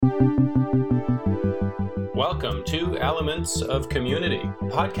Welcome to Elements of Community, a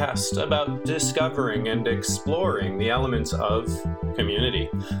podcast about discovering and exploring the elements of community.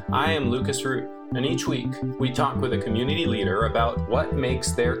 I am Lucas Root, and each week we talk with a community leader about what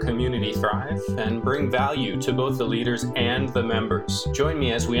makes their community thrive and bring value to both the leaders and the members. Join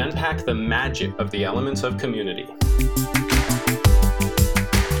me as we unpack the magic of the elements of community.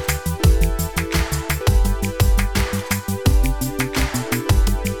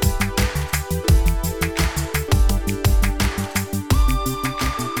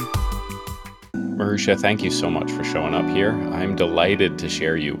 Marusha, thank you so much for showing up here. I'm delighted to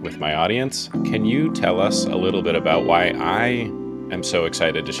share you with my audience. Can you tell us a little bit about why I am so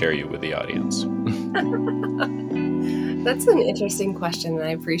excited to share you with the audience? That's an interesting question, and I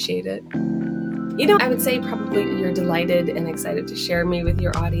appreciate it. I would say probably you're delighted and excited to share me with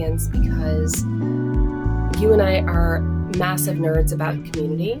your audience because you and I are massive nerds about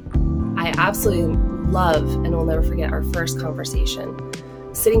community. I absolutely love and will never forget our first conversation,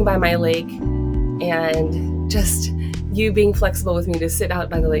 sitting by my lake, and just you being flexible with me to sit out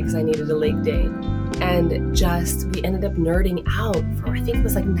by the lake because I needed a lake day. And just, we ended up nerding out for, I think it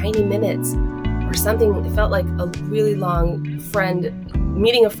was like 90 minutes or something. It felt like a really long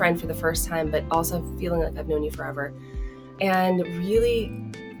meeting a friend for the first time, but also feeling like I've known you forever. And really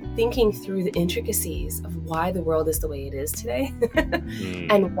thinking through the intricacies of why the world is the way it is today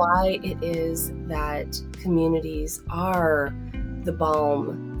and why it is that communities are the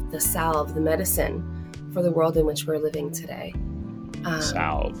balm, the salve, the medicine for the world in which we're living today.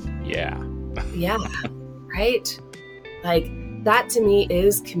 Salve, yeah. Yeah, right? Like, that to me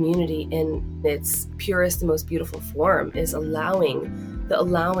is community in its purest and most beautiful form, is the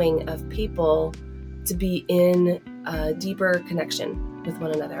allowing of people to be in a deeper connection with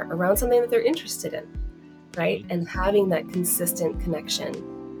one another around something that they're interested in, right? And having that consistent connection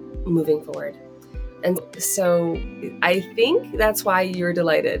moving forward. And so I think that's why you're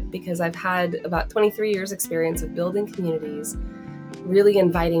delighted, because I've had about 23 years experience of building communities, really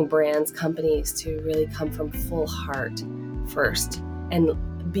inviting brands, companies to really come from full heart first and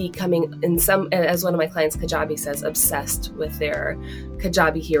becoming, as one of my clients, Kajabi, says, obsessed with their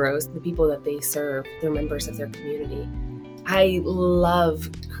Kajabi heroes, the people that they serve, they're members of their community. I love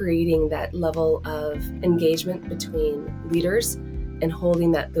creating that level of engagement between leaders and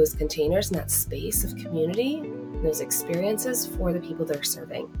holding those containers and that space of community, and those experiences for the people they're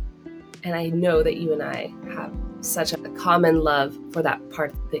serving. And I know that you and I have such a common love for that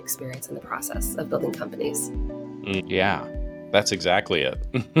part of the experience and the process of building companies. Yeah, that's exactly it.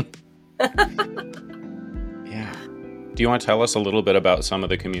 Yeah. Do you want to tell us a little bit about some of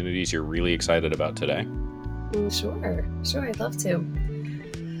the communities you're really excited about today? Sure, I'd love to.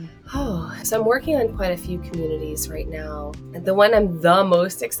 So I'm working on quite a few communities right now. And the one I'm the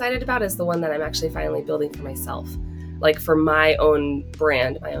most excited about is the one that I'm actually finally building for myself, like for my own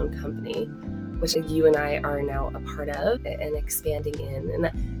brand, my own company, which you and I are now a part of and expanding in.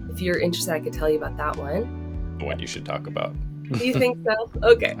 And if you're interested, I could tell you about that one. The one you should talk about. Do you think so?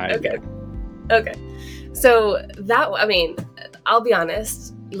 Okay. So I'll be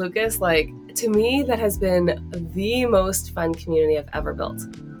honest, Lucas, to me, that has been the most fun community I've ever built.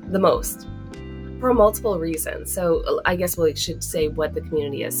 The most, for multiple reasons. So I guess we should say what the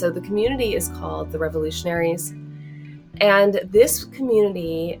community is. So the community is called the Revolutionaries. And this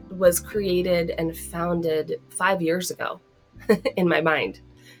community was created and founded 5 years ago in my mind,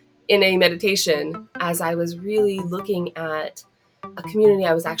 in a meditation, as I was really looking at a community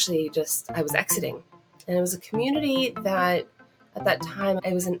I was exiting. And it was a community that at that time,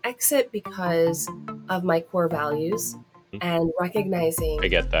 it was an exit because of my core values. And recognizing, I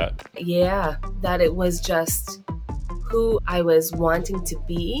get that. Yeah, that it was just who I was wanting to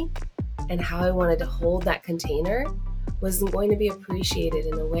be and how I wanted to hold that container wasn't going to be appreciated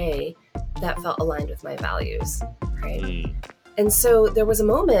in a way that felt aligned with my values, right? And so there was a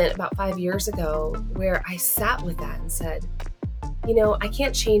moment about 5 years ago where I sat with that and said, I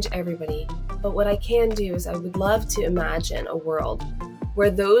can't change everybody, but what I can do is I would love to imagine a world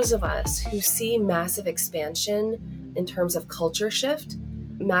where those of us who see massive expansion in terms of culture shift,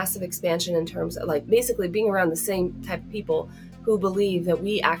 massive expansion in terms of basically being around the same type of people who believe that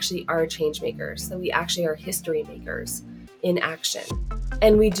we actually are change makers, that we actually are history makers in action.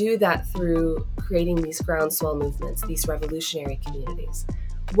 And we do that through creating these groundswell movements, these revolutionary communities.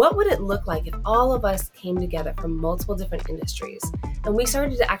 What would it look like if all of us came together from multiple different industries and we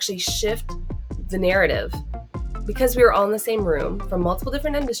started to actually shift the narrative, because we were all in the same room from multiple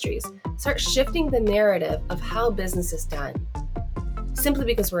different industries, start shifting the narrative of how business is done, simply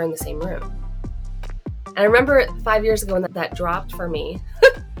because we're in the same room. And I remember 5 years ago when that dropped for me,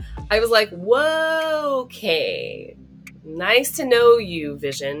 I was like, whoa, okay. Nice to know you,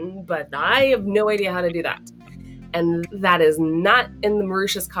 Vision, but I have no idea how to do that. And that is not in the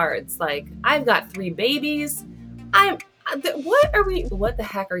Marisha's cards. Like, I've got 3 babies. What the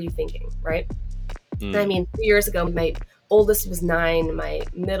heck are you thinking, right? I mean, 3 years ago, my oldest was 9. My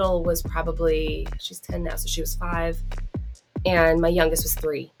middle was she's 10 now, so she was 5. And my youngest was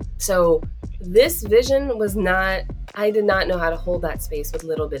 3. So this vision I did not know how to hold that space with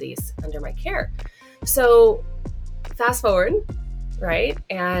little bitties under my care. So fast forward, right?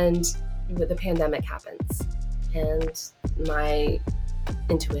 And the pandemic happens. And my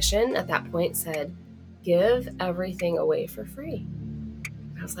intuition at that point said, give everything away for free.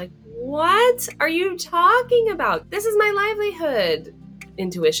 I was like, what are you talking about? This is my livelihood.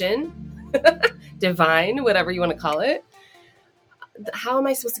 Intuition, divine, whatever you want to call it. How am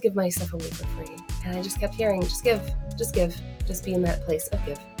I supposed to give my stuff away for free? And I just kept hearing, just give, just be in that place of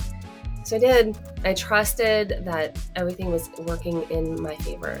give. So I did. I trusted that everything was working in my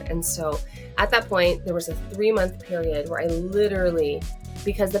favor. And so at that point, there was a 3-month period where I literally,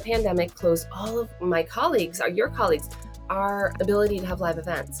 because the pandemic closed all of my colleagues, your colleagues, our ability to have live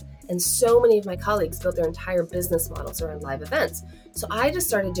events. And so many of my colleagues built their entire business models around live events. So I just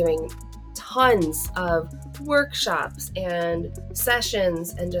started doing tons of workshops and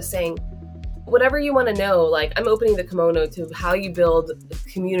sessions and just saying, whatever you want to know, like I'm opening the kimono to how you build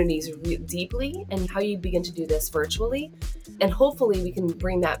communities deeply and how you begin to do this virtually. And hopefully we can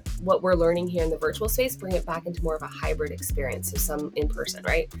bring that, what we're learning here in the virtual space, bring it back into more of a hybrid experience, so some in person,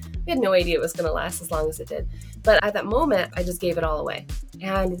 right? We had no idea it was going to last as long as it did. But at that moment, I just gave it all away.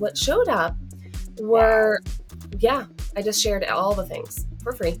 And what showed up were, I just shared all the things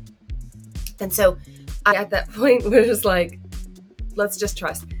for free. And so at that point, we're just like, let's just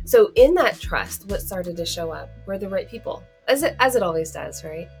trust. So in that trust, what started to show up were the right people, as it always does,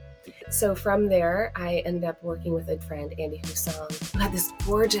 right? So from there, I ended up working with a friend, Andy Husong, who had this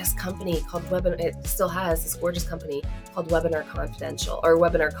gorgeous company called it still has this gorgeous company called Webinar Confidential, or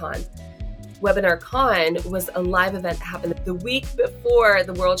Webinar Con. Webinar Con was a live event that happened the week before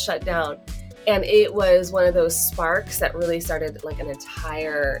the world shut down. And it was one of those sparks that really started like an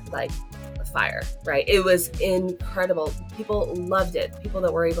entire fire, right? It was incredible. People loved it. People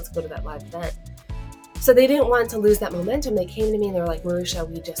that were able to go to that live event. So they didn't want to lose that momentum. They came to me and they were like, Marisha,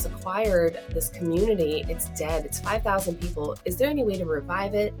 we just acquired this community. It's dead. It's 5,000 people. Is there any way to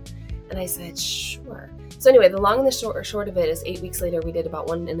revive it? And I said, sure. So anyway, the long and the short of it is 8 weeks later, we did about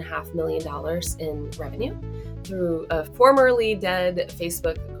 $1.5 million in revenue through a formerly dead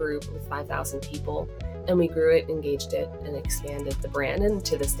Facebook group with 5,000 people. And we grew it, engaged it, and expanded the brand. And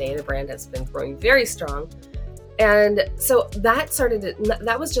to this day, the brand has been growing very strong. And so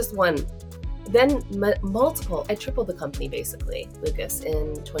that was just one. Then multiple, I tripled the company basically, Lucas,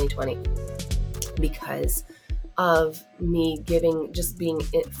 in 2020 because of me being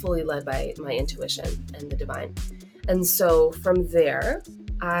fully led by my intuition and the divine. And so from there,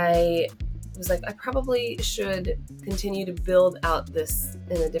 I was like, I probably should continue to build out this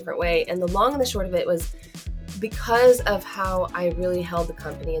in a different way. And the long and the short of it was because of how I really held the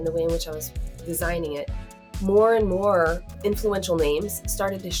company and the way in which I was designing it, more and more influential names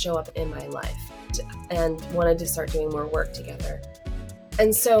started to show up in my life and wanted to start doing more work together.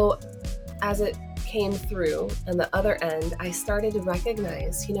 And so as it came through on the other end, I started to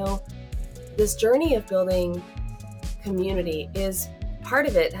recognize, this journey of building community part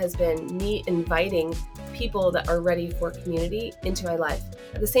of it has been me inviting people that are ready for community into my life.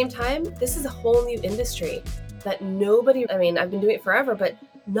 At the same time, this is a whole new industry that I've been doing it forever, but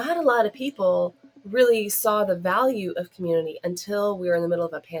not a lot of people really saw the value of community until we were in the middle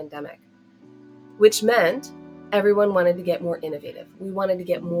of a pandemic, which meant everyone wanted to get more innovative. We wanted to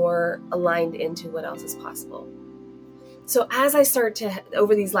get more aligned into what else is possible. So as I start to,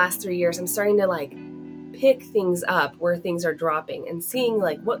 over these last 3 years, I'm starting to pick things up where things are dropping and seeing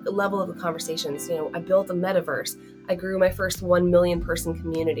what level of the conversations. I built a metaverse. I grew my first 1 million person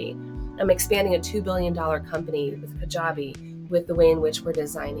community. I'm expanding a $2 billion company with Kajabi, with the way in which we're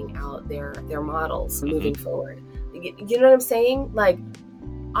designing out their models moving forward. You know what I'm saying?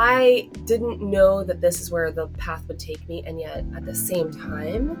 I didn't know that this is where the path would take me, and yet at the same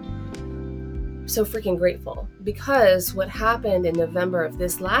time, so freaking grateful, because what happened in November of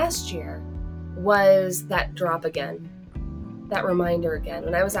this last year was that drop again, that reminder again.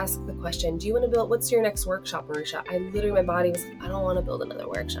 When I was asked the question, do you want to build, what's your next workshop, Marisha? My body was like, I don't want to build another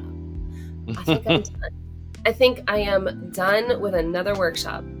workshop. I think I'm done. I think I am done with another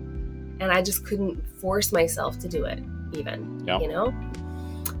workshop. And I just couldn't force myself to do it even,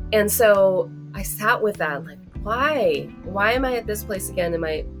 And so I sat with that, Why am I at this place again in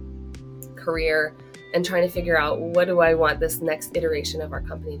my career and trying to figure out what do I want this next iteration of our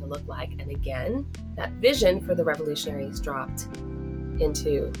company to look like? And again, that vision for the Revolutionaries dropped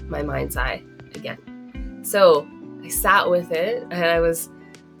into my mind's eye again. So I sat with it and I was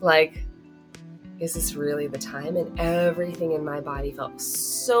like, is this really the time? And everything in my body felt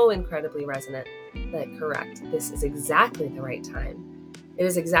so incredibly resonant that correct, this is exactly the right time. It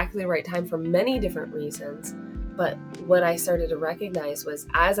is exactly the right time for many different reasons. But what I started to recognize was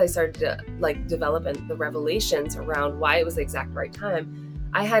as I started to develop the revelations around why it was the exact right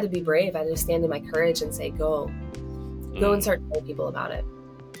time, I had to be brave. I had to stand in my courage and say, go and start telling people about it.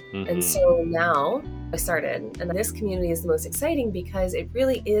 Mm-hmm. And so now I started, and this community is the most exciting because it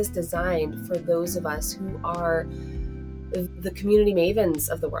really is designed for those of us who are the community mavens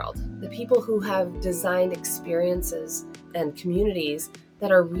of the world, the people who have designed experiences and communities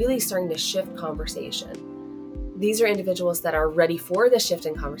that are really starting to shift conversation. These are individuals that are ready for the shift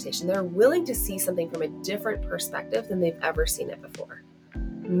in conversation. They're willing to see something from a different perspective than they've ever seen it before.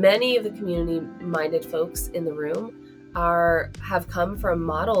 Many of the community-minded folks in the room have come from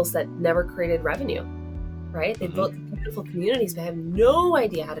models that never created revenue, right? They built beautiful communities, but have no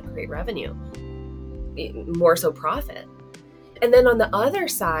idea how to create revenue, more so profit. And then on the other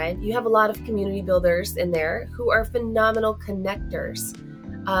side, you have a lot of community builders in there who are phenomenal connectors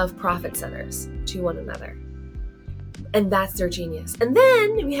of profit centers to one another. And that's their genius. And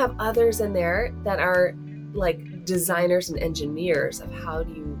then we have others in there that are like designers and engineers of how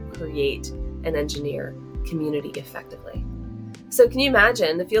do you create and engineer community effectively. So can you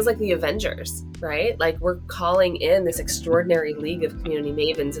imagine? It feels like the Avengers, right? Like we're calling in this extraordinary league of community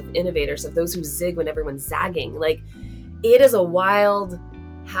mavens, of innovators, of those who zig when everyone's zagging. Like it is a wild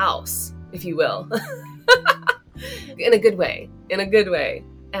house, if you will, in a good way.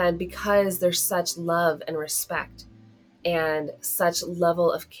 And because there's such love and respect and such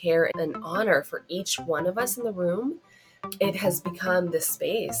level of care and honor for each one of us in the room, it has become this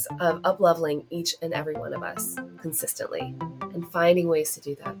space of up-leveling each and every one of us consistently and finding ways to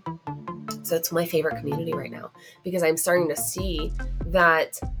do that. So it's my favorite community right now because I'm starting to see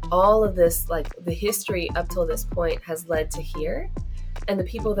that all of this, like the history up till this point has led to here, and the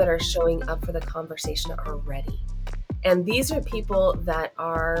people that are showing up for the conversation are ready. And these are people that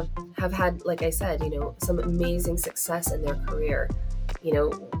have had, like I said, some amazing success in their career,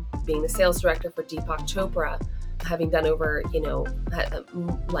 being the sales director for Deepak Chopra, having done over, I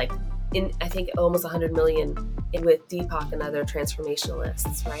think almost 100 million with Deepak and other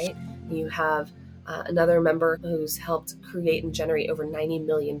transformationalists, right? You have another member who's helped create and generate over $90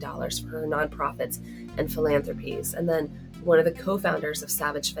 million for her nonprofits and philanthropies. And then one of the co-founders of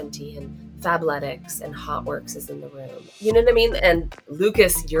Savage Fenty and Fabletics and Hotworks is in the room. You know what I mean? And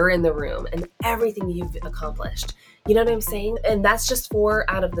Lucas, you're in the room and everything you've accomplished. You know what I'm saying? And that's just 4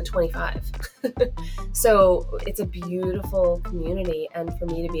 out of the 25. So it's a beautiful community. And for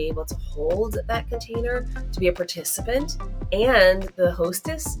me to be able to hold that container, to be a participant and the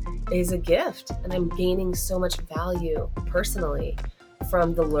hostess is a gift. And I'm gaining so much value personally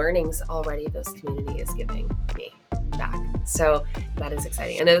from the learnings already this community is giving me back. So that is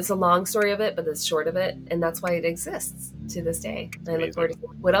exciting. And it's a long story of it, but it's short of it. And that's why it exists to this day. And I look forward to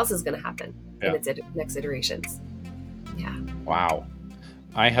what else is going to happen in its next iterations. Yeah. Wow.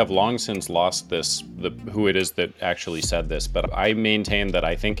 I have long since lost who it is that actually said this, but I maintain that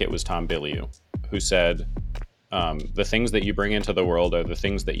I think it was Tom Bilyeu who said, the things that you bring into the world are the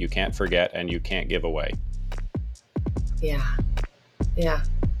things that you can't forget and you can't give away. Yeah. Yeah.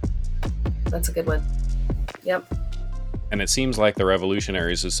 That's a good one. Yep. And it seems like the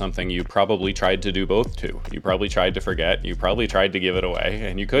Revolutionaries is something you probably tried to do both too. You probably tried to forget, you probably tried to give it away,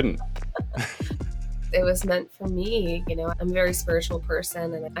 and you couldn't. It was meant for me. I'm a very spiritual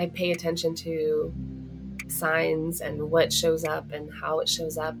person and I pay attention to signs and what shows up and how it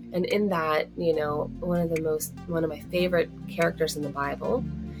shows up. And in that, one of my favorite characters in the Bible,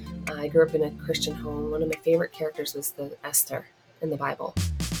 I grew up in a Christian home. One of my favorite characters was the Esther in the Bible.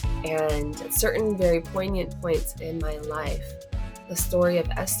 And at certain very poignant points in my life, the story of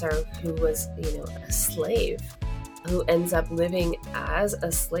Esther, who was, a slave, who ends up living as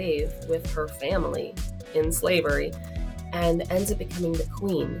a slave with her family in slavery and ends up becoming the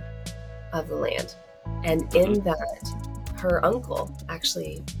queen of the land. And in that, her uncle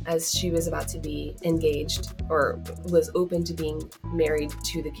actually, as she was about to be engaged or was open to being married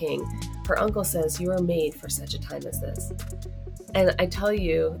to the king, her uncle says, "You are made for such a time as this." And I tell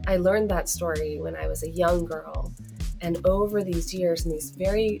you, I learned that story when I was a young girl. And over these years and these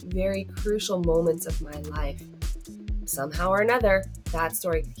very, very crucial moments of my life, somehow or another, that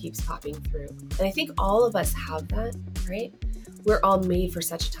story keeps popping through. And I think all of us have that, right? We're all made for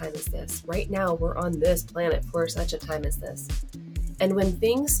such a time as this. Right now, we're on this planet for such a time as this. And when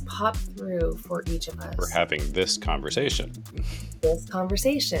things pop through for each of us, we're having this conversation.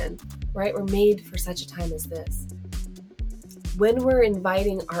 Right? We're made for such a time as this. When we're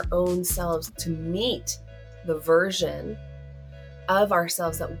inviting our own selves to meet the version of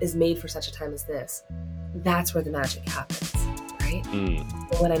ourselves that is made for such a time as this, that's where the magic happens, right? And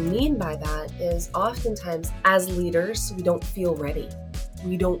what I mean by that is oftentimes as leaders, we don't feel ready.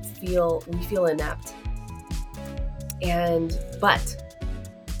 We feel inept. I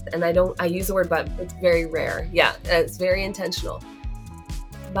use the word but, it's very rare. Yeah, it's very intentional.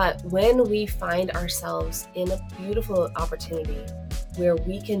 But when we find ourselves in a beautiful opportunity where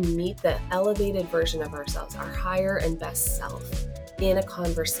we can meet the elevated version of ourselves, our higher and best self, in a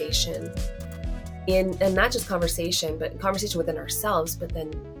conversation, and not just conversation, but conversation within ourselves, but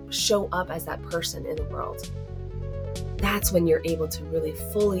then show up as that person in the world, that's when you're able to really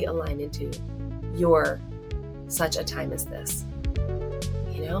fully align into your such a time as this.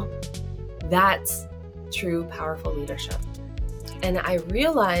 That's true, powerful leadership. And I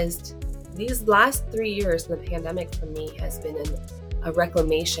realized these last 3 years, the pandemic for me has been a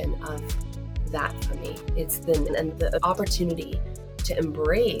reclamation of that for me. It's been the opportunity to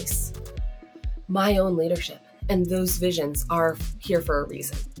embrace my own leadership. And those visions are here for a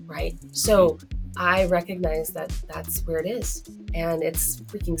reason, right? So I recognize that that's where it is. And it's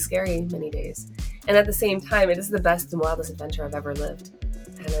freaking scary many days. And at the same time, it is the best and wildest adventure I've ever lived.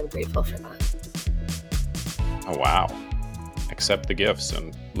 And I'm grateful for that. Oh, wow. Accept the gifts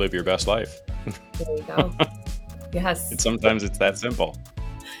and live your best life. There you go. Yes. And sometimes it's that simple.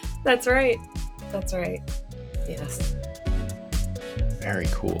 That's right. Yes. Very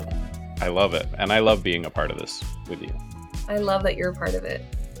cool. I love it. And I love being a part of this with you. I love that you're a part of it.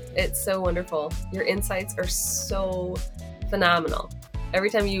 It's so wonderful. Your insights are so phenomenal. Every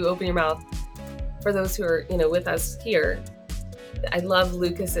time you open your mouth, for those who are, with us here, I love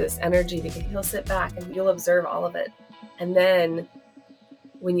Lucas's energy because he'll sit back and you'll observe all of it. And then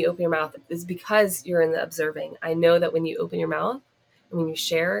when you open your mouth, it's because you're in the observing. I know that when you open your mouth and when you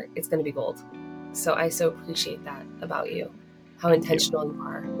share, it's going to be gold. So I so appreciate that about you, how intentional you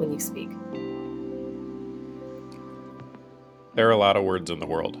are when you speak. There are a lot of words in the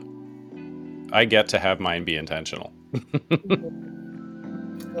world. I get to have mine be intentional. I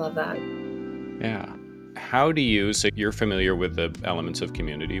love that. Yeah. So you're familiar with the elements of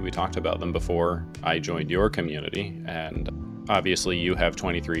community. We talked about them before I joined your community, and obviously you have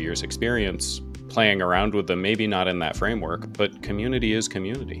 23 years experience playing around with them, maybe not in that framework, but community is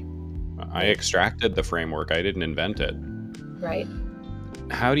community. I extracted the framework. I didn't invent it. Right.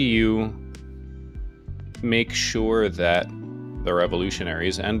 How do you make sure that the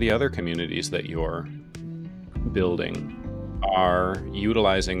revolutionaries and the other communities that you're building are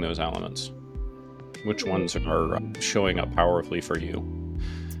utilizing those elements? Which ones are showing up powerfully for you?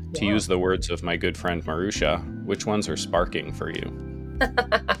 To use the words of my good friend Marusha, which ones are sparking for you?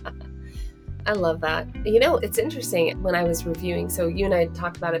 I love that. It's interesting when I was reviewing, so you and I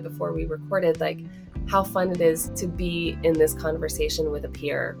talked about it before we recorded, like how fun it is to be in this conversation with a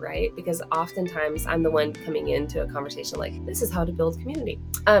peer, right? Because oftentimes I'm the one coming into a conversation like, this is how to build community.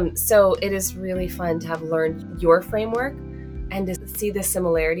 So it is really fun to have learned your framework and to see the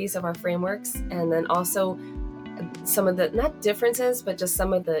similarities of our frameworks, and then also some of the, not differences, but just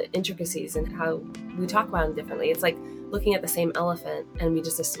some of the intricacies and how we talk about them differently. It's like looking at the same elephant and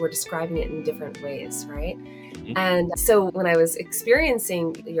we're describing it in different ways, right? Mm-hmm. And so when I was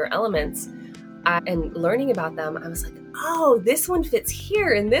experiencing your elements and learning about them, I was like, oh, this one fits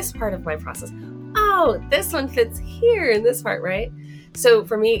here in this part of my process. Oh, this one fits here in this part, right? So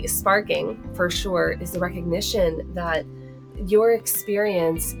for me, sparking for sure is the recognition that your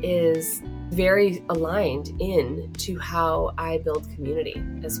experience is very aligned into how I build community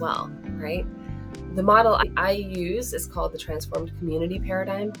as well, right? The model I use is called the transformed community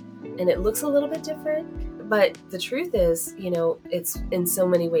paradigm, and it looks a little bit different, but the truth is, it's in so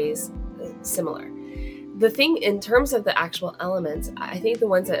many ways similar. The thing in terms of the actual elements, I think the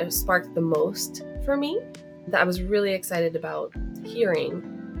ones that have sparked the most for me that I was really excited about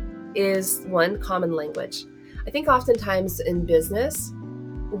hearing is one, common language. I think oftentimes in business,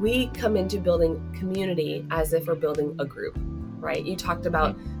 we come into building community as if we're building a group, right? You talked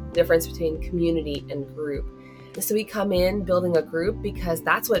about the difference between community and group. So we come in building a group because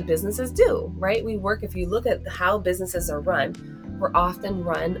that's what businesses do, right? If you look at how businesses are run, we're often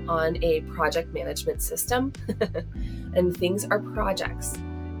run on a project management system and things are projects.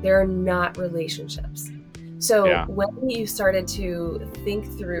 They're not relationships. So when you started to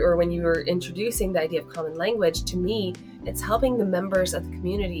think through, or when you were introducing the idea of common language, to me, it's helping the members of the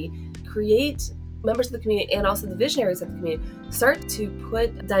community and also the visionaries of the community start to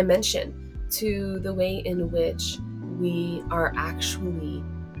put dimension to the way in which we are actually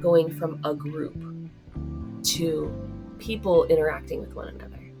going from a group to people interacting with one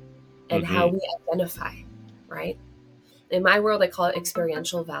another, and how we identify, right? In my world, I call it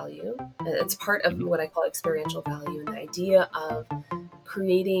experiential value. It's part of what I call experiential value, and the idea of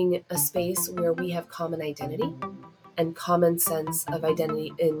creating a space where we have common identity and common sense of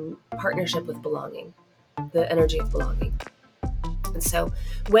identity in partnership with belonging, the energy of belonging. And so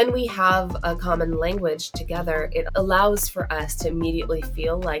when we have a common language together, it allows for us to immediately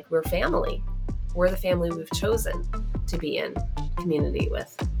feel like we're family. We're the family we've chosen to be in community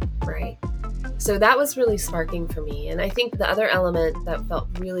with, right? So that was really sparking for me. And I think the other element that felt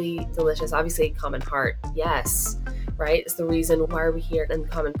really delicious, obviously common heart, yes, right? It's the reason why are we here, and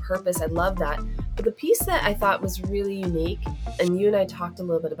common purpose. I love that. But the piece that I thought was really unique, and you and I talked a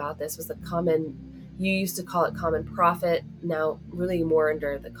little bit about this, was the common, you used to call it common profit, now really more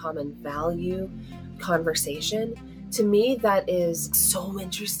under the common value conversation. To me, that is so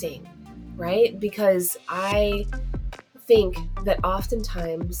interesting, right? Because I think that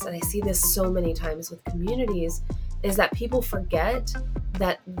oftentimes, and I see this so many times with communities, is that people forget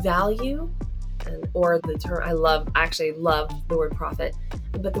that value, or the term, I actually love the word profit,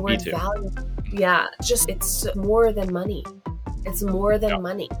 but the word value, it's more than money. It's more than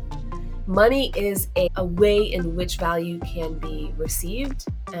money. Money is a way in which value can be received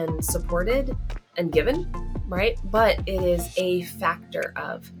and supported and given, right? But it is a factor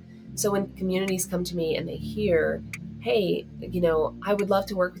of. So when communities come to me and they hear, hey, I would love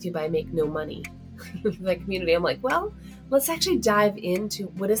to work with you, but I make no money. That community, I'm like, well, let's actually dive into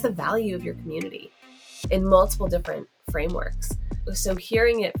what is the value of your community in multiple different frameworks. So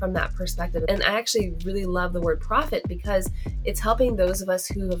hearing it from that perspective, and I actually really love the word profit because it's helping those of us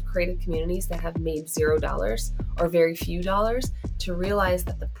who have created communities that have made $0 or very few dollars to realize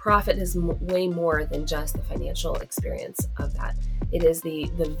that the profit is way more than just the financial experience of that. It is the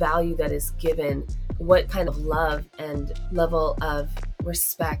value that is given, what kind of love and level of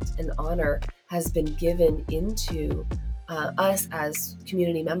respect and honor has been given into us as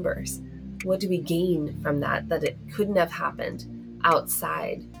community members. What do we gain from that it couldn't have happened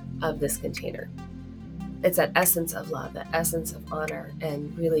outside of this container? It's that essence of love, that essence of honor,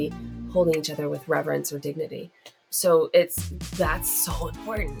 and really holding each other with reverence or dignity. So that's so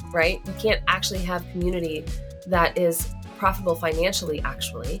important, right? You can't actually have community that is profitable financially,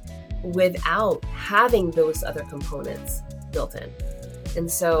 actually, without having those other components built in. And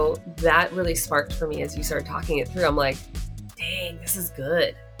so that really sparked for me as you started talking it through. I'm like, dang, this is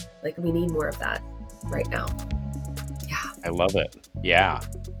good. Like, we need more of that right now. Yeah. I love it. Yeah.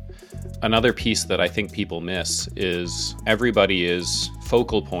 Another piece that I think people miss is everybody is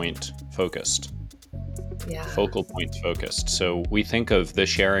focal point focused. Yeah. Focal point focused. So we think of the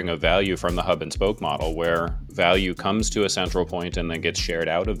sharing of value from the hub and spoke model, where value comes to a central point and then gets shared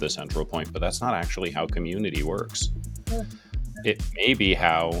out of the central point, but that's not actually how community works. Yeah. It may be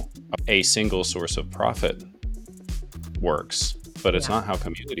how a single source of profit works, but it's not how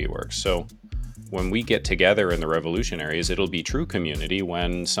community works. So when we get together in the revolutionaries, it'll be true community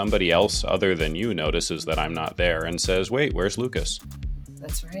when somebody else other than you notices that I'm not there and says, wait, where's Lucas?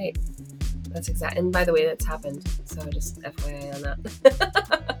 That's right. That's exact. And by the way, that's happened. So just FYI on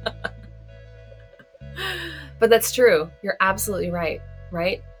that. But that's true. You're absolutely right.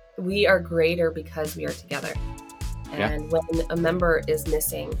 Right? We are greater because we are together. And when a member is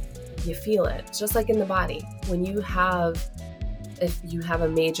missing, you feel it. It's just like in the body. If you have a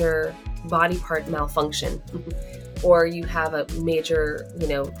major body part malfunction, or you have a major,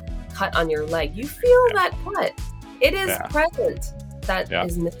 cut on your leg, you feel that cut. It is present. That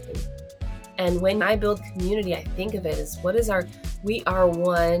is missing. And when I build community, I think of it as we are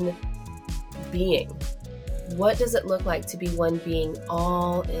one being. What does it look like to be one being,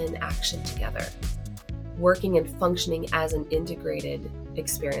 all in action together, working and functioning as an integrated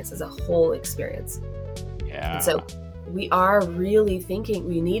experience, as a whole experience? Yeah. And so we are really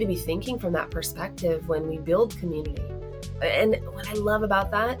we need to be thinking from that perspective when we build community. And what I love about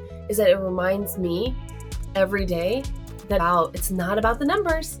that is that it reminds me every day that it's not about the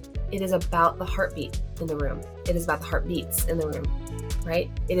numbers. It is about the heartbeat in the room. It is about the heartbeats in the room,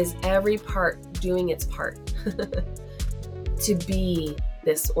 right? It is every part doing its part to be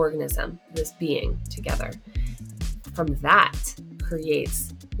this organism, this being together. From that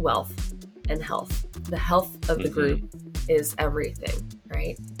creates wealth and health. The health of the group is everything,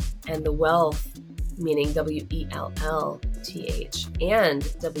 right? And the wealth meaning WELLTH and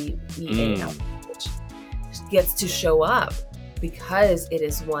WEALTH, gets to show up because it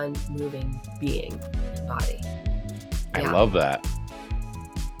is one moving being and body. I love that.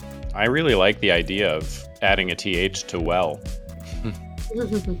 I really like the idea of adding a TH to well. I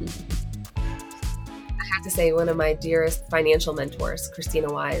have to say, one of my dearest financial mentors,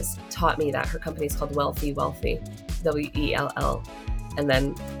 Christina Wise, taught me that her company is called Wealthy, WELL, and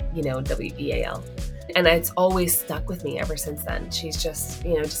then, WEAL. And it's always stuck with me ever since then. She's just,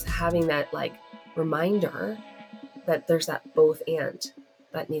 just having that like reminder that there's that both and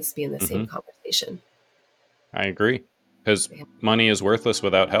that needs to be in the same conversation. I agree. Because money is worthless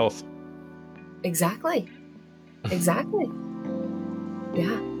without health. Exactly.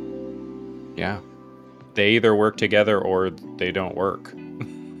 Yeah. Yeah. They either work together or they don't work.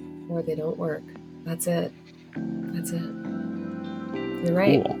 That's it. You're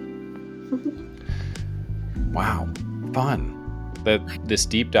right. Cool. Wow. Fun. This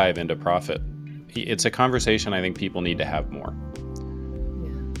deep dive into profit. It's a conversation I think people need to have more.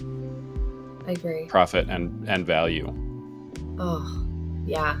 Yeah. I agree. Profit and value. Oh,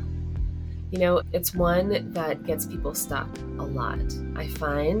 yeah. It's one that gets people stuck a lot. I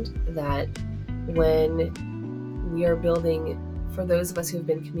find that when we are building, for those of us who've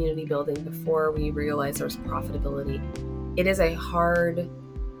been community building before we realize there's profitability, it is a hard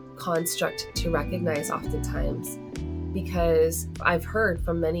construct to recognize oftentimes, because I've heard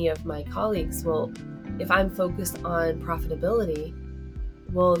from many of my colleagues, well, if I'm focused on profitability,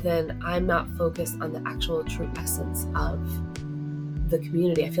 well, then I'm not focused on the actual true essence of the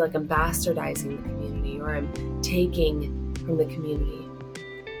community. I feel like I'm bastardizing the community, or I'm taking from the community.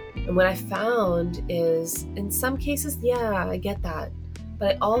 And what I found is, in some cases, yeah, I get that.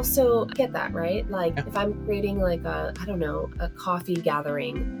 But I also get that, right? Like if I'm creating like a coffee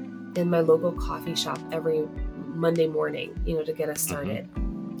gathering in my local coffee shop every Monday morning, to get us started.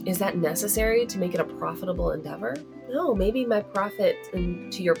 Is that necessary to make it a profitable endeavor? No, maybe my profit,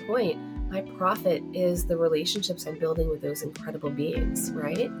 and to your point, my profit is the relationships I'm building with those incredible beings,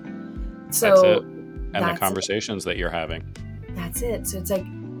 right? So that's it. And the conversations that you're having. That's it. So it's like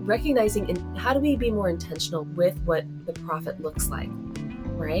recognizing, how do we be more intentional with what the profit looks like,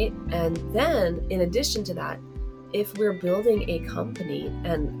 right? And then in addition to that, if we're building a company,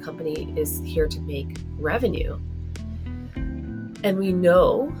 and company is here to make revenue, and we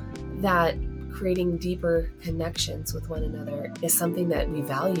know that creating deeper connections with one another is something that we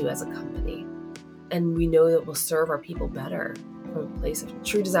value as a company, and we know that will serve our people better from a place of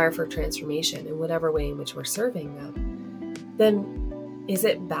true desire for transformation in whatever way in which we're serving them, then is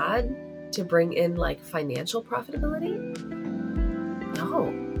it bad to bring in like financial profitability?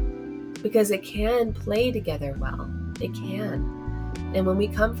 No, because it can play together well. It can. And when we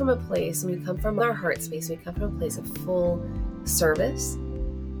come from a place, when we come from our heart space, we come from a place of full service,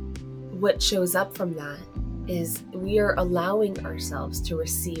 what shows up from that is we are allowing ourselves to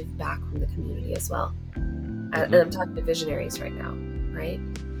receive back from the community as well. And I'm talking to visionaries right now, right?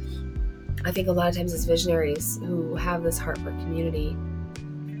 I think a lot of times as visionaries who have this heart for community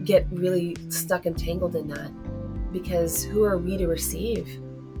get really stuck and tangled in that, because who are we to receive?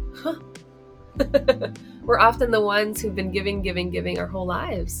 We're often the ones who've been giving our whole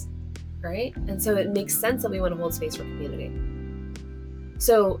lives, right? And so it makes sense that we want to hold space for community.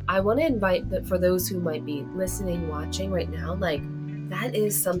 So I want to invite that for those who might be listening, watching right now, like that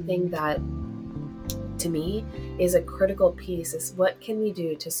is something that to me is a critical piece, is what can we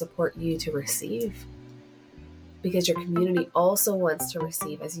do to support you to receive? Because your community also wants to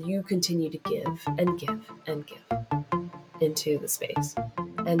receive as you continue to give and give and give into the space.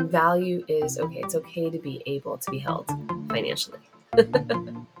 And value is okay. It's okay to be able to be held financially.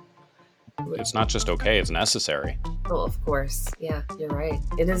 It's not just okay, it's necessary. Oh, of course. Yeah, you're right.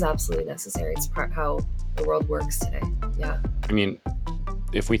 It is absolutely necessary. It's how the world works today. Yeah. I mean,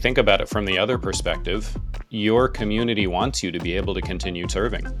 if we think about it from the other perspective, your community wants you to be able to continue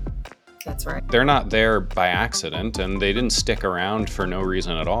serving. That's right. They're not there by accident, and they didn't stick around for no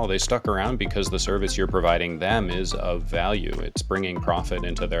reason at all. They stuck around because the service you're providing them is of value. It's bringing profit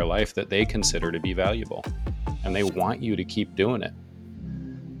into their life that they consider to be valuable, and they want you to keep doing it.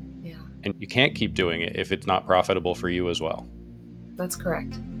 Yeah. And you can't keep doing it if it's not profitable for you as well. That's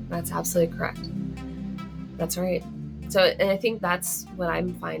correct. That's absolutely correct. That's right. So, and I think that's what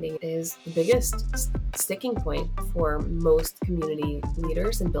I'm finding is the biggest sticking point for most community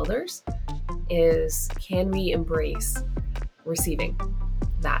leaders and builders is, can we embrace receiving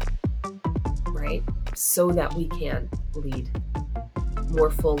that, right? So that we can lead more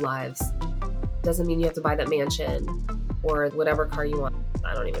full lives. Doesn't mean you have to buy that mansion or whatever car you want.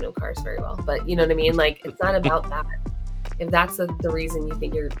 I don't even know cars very well, but you know what I mean? Like, it's not about that. If that's the reason you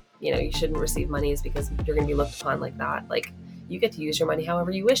think you shouldn't receive money is because you're going to be looked upon like that. Like, you get to use your money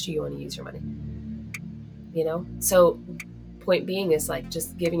however you wish you want to use your money, So point being is like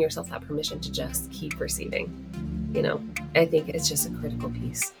just giving yourself that permission to just keep receiving, I think it's just a critical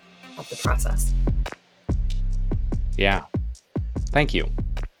piece of the process. Yeah. Thank you.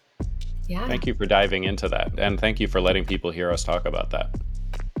 Yeah. Thank you for diving into that. And thank you for letting people hear us talk about that.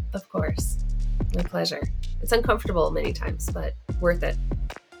 Of course. My pleasure. It's uncomfortable many times, but worth it.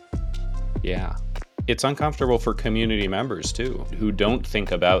 Yeah. It's uncomfortable for community members too, who don't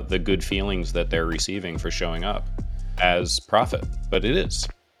think about the good feelings that they're receiving for showing up as profit, but it is.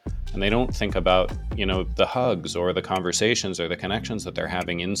 And they don't think about, the hugs or the conversations or the connections that they're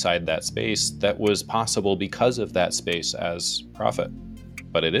having inside that space that was possible because of that space as profit.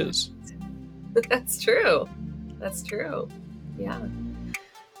 But it is. That's true. Yeah.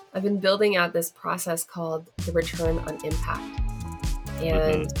 I've been building out this process called the return on impact.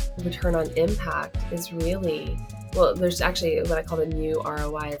 And return on impact is really, there's actually what I call the new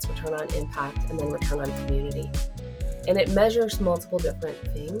ROI. It's return on impact and then return on community. And it measures multiple different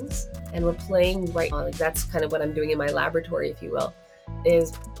things. And we're playing right on, that's kind of what I'm doing in my laboratory, if you will,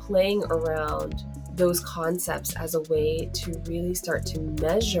 is playing around those concepts as a way to really start to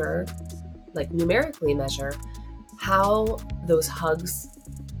measure, like numerically measure, how those hugs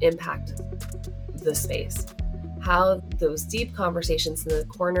impact the space, how those deep conversations in the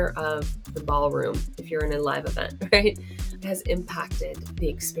corner of the ballroom, if you're in a live event, right, has impacted the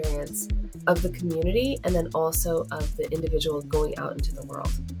experience of the community and then also of the individual going out into the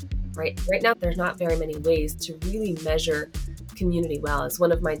world, right? Right now, there's not very many ways to really measure community well. As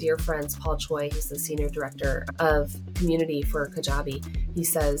one of my dear friends, Paul Choi, who's the senior director of community for Kajabi, he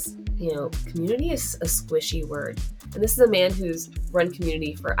says, community is a squishy word. And this is a man who's run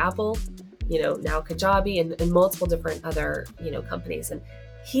community for Apple, now Kajabi and multiple different other, companies. And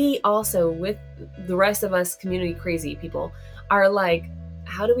he also, with the rest of us community crazy people, are like,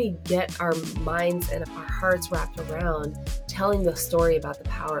 how do we get our minds and our hearts wrapped around telling the story about the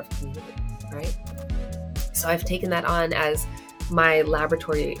power of community, right? So I've taken that on as my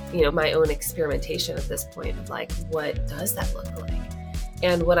laboratory, my own experimentation at this point of like, what does that look like?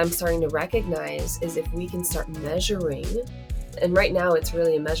 And what I'm starting to recognize is if we can start measuring, and right now it's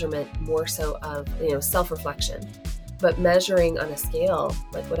really a measurement more so of, self-reflection, but measuring on a scale,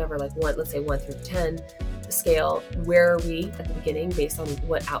 like whatever, like let's say 1 through 10 scale, where are we at the beginning based on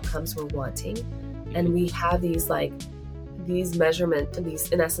what outcomes we're wanting? And we have these measurement,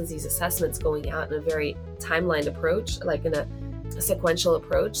 in essence, these assessments going out in a very timelined approach, like in a sequential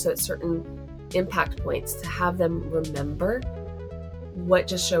approach. So at certain impact points to have them remember what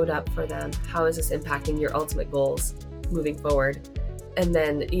just showed up for them. How is this impacting your ultimate goals moving forward? And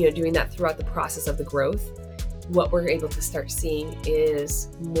then, doing that throughout the process of the growth, what we're able to start seeing is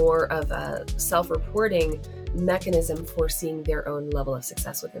more of a self-reporting mechanism for seeing their own level of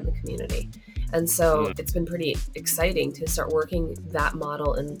success within the community. And so it's been pretty exciting to start working that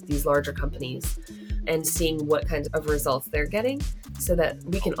model in these larger companies and seeing what kinds of results they're getting so that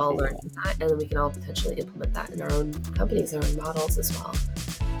we can all learn from that and then we can all potentially implement that in our own companies, our own models as well.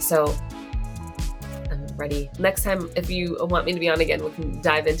 So I'm ready. Next time, if you want me to be on again, we can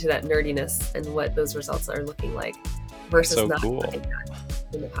dive into that nerdiness and what those results are looking like versus so not cool.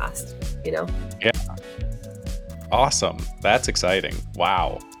 In the past, Yeah. Awesome. That's exciting.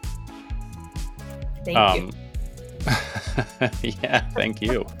 Wow. Thank you. Yeah, thank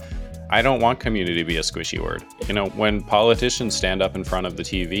you. I don't want community to be a squishy word. When politicians stand up in front of the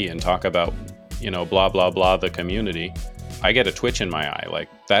TV and talk about, blah, blah, blah, the community, I get a twitch in my eye like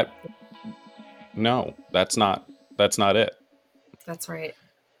that. No, that's not it. That's right.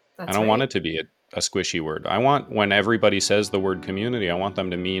 I don't want it to be a squishy word. I want, when everybody says the word community, I want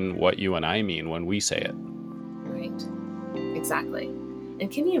them to mean what you and I mean when we say it. Right. Exactly. And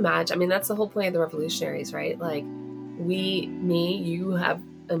can you imagine? That's the whole point of the revolutionaries, right? Like you have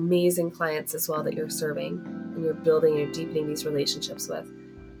amazing clients as well that you're serving and you're building and you're deepening these relationships with,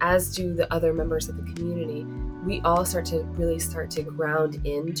 as do the other members of the community. We all start to ground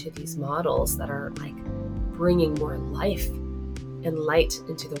into these models that are like bringing more life and light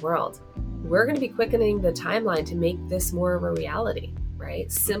into the world. We're going to be quickening the timeline to make this more of a reality,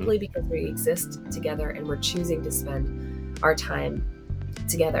 right? Simply because we exist together and we're choosing to spend our time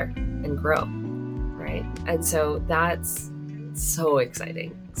together and grow, right? And so that's so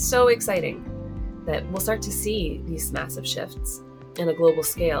exciting that we'll start to see these massive shifts in a global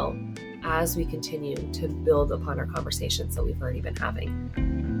scale as we continue to build upon our conversations that we've already been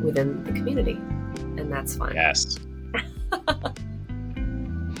having within the community. And that's fun. Yes.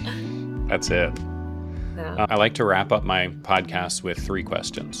 That's it. Yeah. I like to wrap up my podcast with 3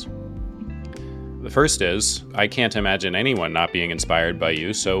 questions. The first is, I can't imagine anyone not being inspired by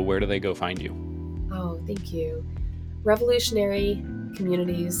you, so where do they go find you? Oh, thank you.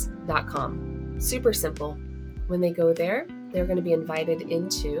 revolutionarycommunities.com. Super simple. When they go there, they're going to be invited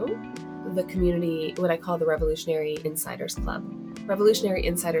into the community, what I call the Revolutionary Insiders Club. Revolutionary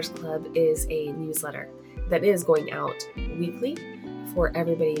Insiders Club is a newsletter that is going out weekly for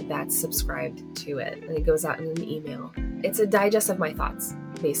everybody that's subscribed to it. And it goes out in an email. It's a digest of my thoughts,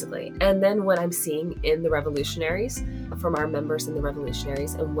 basically. And then what I'm seeing in the revolutionaries from our members in the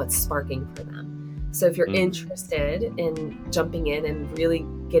revolutionaries and what's sparking for them. So if you're interested in jumping in and really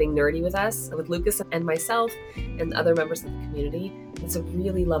getting nerdy with us, with Lucas and myself and the other members of the community, it's a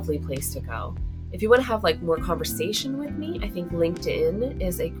really lovely place to go. If you want to have like more conversation with me, I think LinkedIn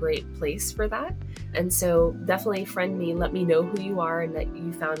is a great place for that. And so definitely friend me, let me know who you are and that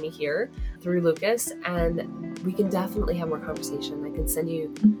you found me here through Lucas, and we can definitely have more conversation. I can send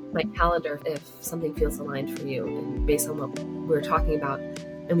you my calendar if something feels aligned for you and based on what we're talking about,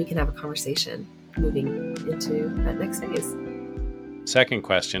 and we can have a conversation moving into that next phase. Second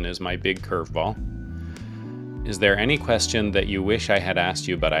question is my big curveball. Is there any question that you wish I had asked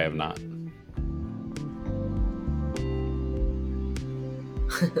you, but I have not?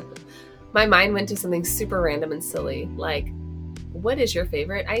 My mind went to something super random and silly, like, what is your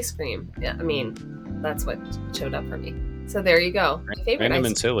favorite ice cream? Yeah, I mean, that's what showed up for me. So there you go. My favorite random ice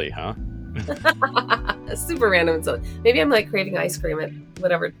and silly, huh? Super random and silly. Maybe I'm like craving ice cream at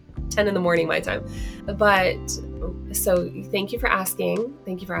whatever, 10 in the morning my time. But so thank you for asking.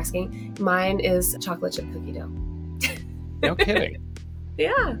 Thank you for asking. Mine is chocolate chip cookie dough. No kidding.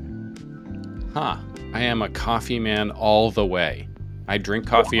 Yeah. Huh. I am a coffee man all the way. I drink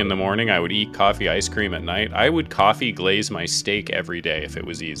coffee in the morning. I would eat coffee ice cream at night. I would coffee glaze my steak every day if it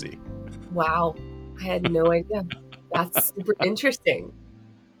was easy. Wow. I had no idea. That's super interesting.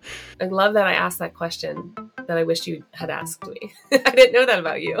 I love that I asked that question that I wish you had asked me. I didn't know that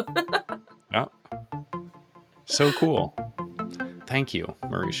about you. Oh. So cool. Thank you,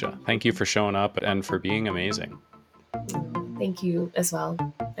 Marisha. Thank you for showing up and for being amazing. Thank you as well.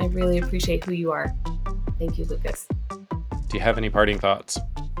 I really appreciate who you are. Thank you, Lucas. Do you have any parting thoughts?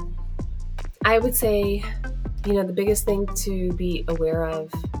 I would say, the biggest thing to be aware of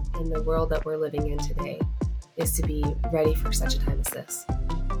in the world that we're living in today is to be ready for such a time as this.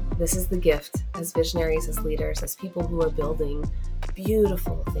 This is the gift as visionaries, as leaders, as people who are building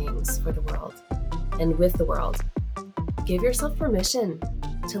beautiful things for the world and with the world. Give yourself permission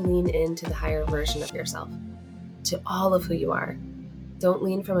to lean into the higher version of yourself, to all of who you are. Don't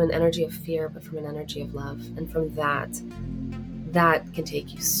lean from an energy of fear, but from an energy of love. And from that can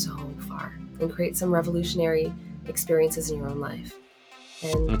take you so far and create some revolutionary experiences in your own life.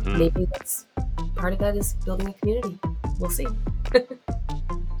 And maybe that's part of that is building a community. We'll see.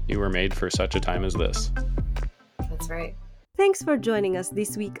 You were made for such a time as this. That's right. Thanks for joining us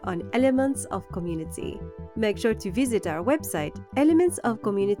this week on Elements of Community. Make sure to visit our website,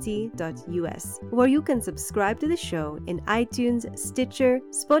 elementsofcommunity.us, where you can subscribe to the show in iTunes, Stitcher,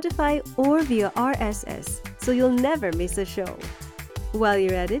 Spotify, or via RSS, so you'll never miss a show. While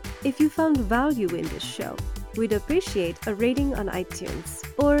you're at it, if you found value in this show, we'd appreciate a rating on iTunes,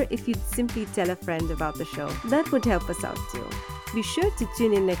 or if you'd simply tell a friend about the show, that would help us out too. Be sure to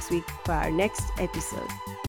tune in next week for our next episode.